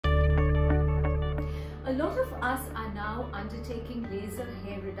A lot of us are now undertaking laser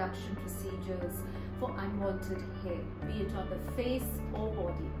hair reduction procedures for unwanted hair, be it on the face or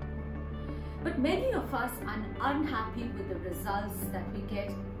body. But many of us are unhappy with the results that we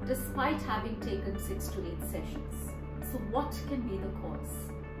get despite having taken 6 to 8 sessions. So what can be the cause?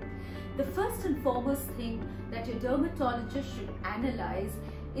 The first and foremost thing that your dermatologist should analyze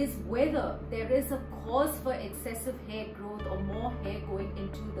is whether there is a cause for excessive hair growth or more hair going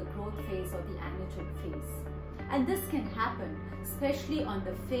into the growth phase or the anagen phase. And this can happen especially on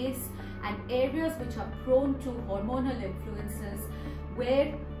the face and areas which are prone to hormonal influences,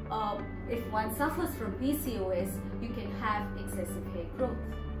 where if one suffers from PCOS, you can have excessive hair growth.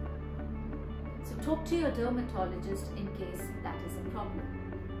 So talk to your dermatologist in case that is a problem.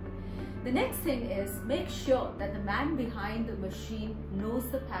 The next thing is, make sure that the man behind the machine knows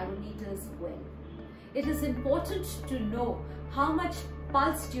the parameters well. It is important to know how much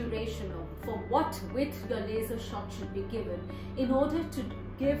pulse duration or for what width your laser shot should be given in order to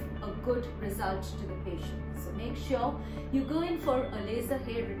give a good result to the patient. So make sure you go in for a laser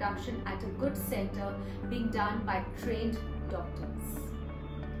hair reduction at a good center being done by trained doctors.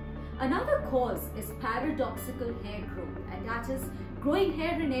 Another cause is paradoxical hair growth, and that is growing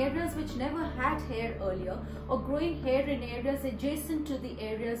hair in areas which never had hair earlier, or growing hair in areas adjacent to the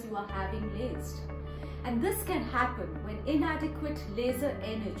areas you are having lased. And this can happen when inadequate laser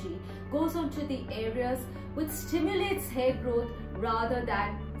energy goes onto the areas which stimulates hair growth rather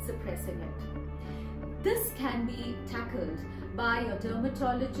than suppressing it. This can be tackled by your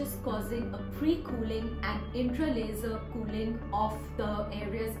dermatologist causing a pre-cooling and intra-laser cooling of the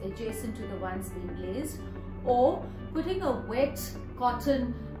areas adjacent to the ones being lazed, or putting a wet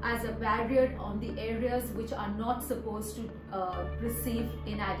cotton as a barrier on the areas which are not supposed to receive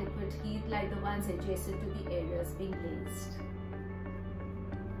inadequate heat, like the ones adjacent to the areas being lazed.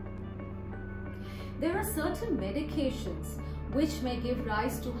 There are certain medications which may give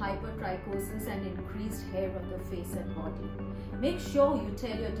rise to hypertrichosis and increased hair on the face and body. Make sure you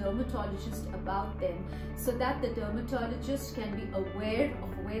tell your dermatologist about them so that the dermatologist can be aware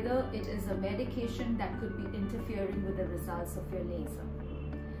of whether it is a medication that could be interfering with the results of your laser.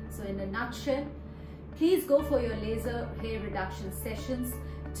 So in a nutshell, please go for your laser hair reduction sessions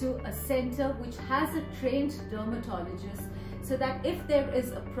to a center which has a trained dermatologist, so that if there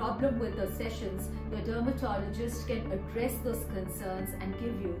is a problem with the sessions, your dermatologist can address those concerns and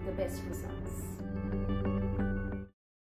give you the best results.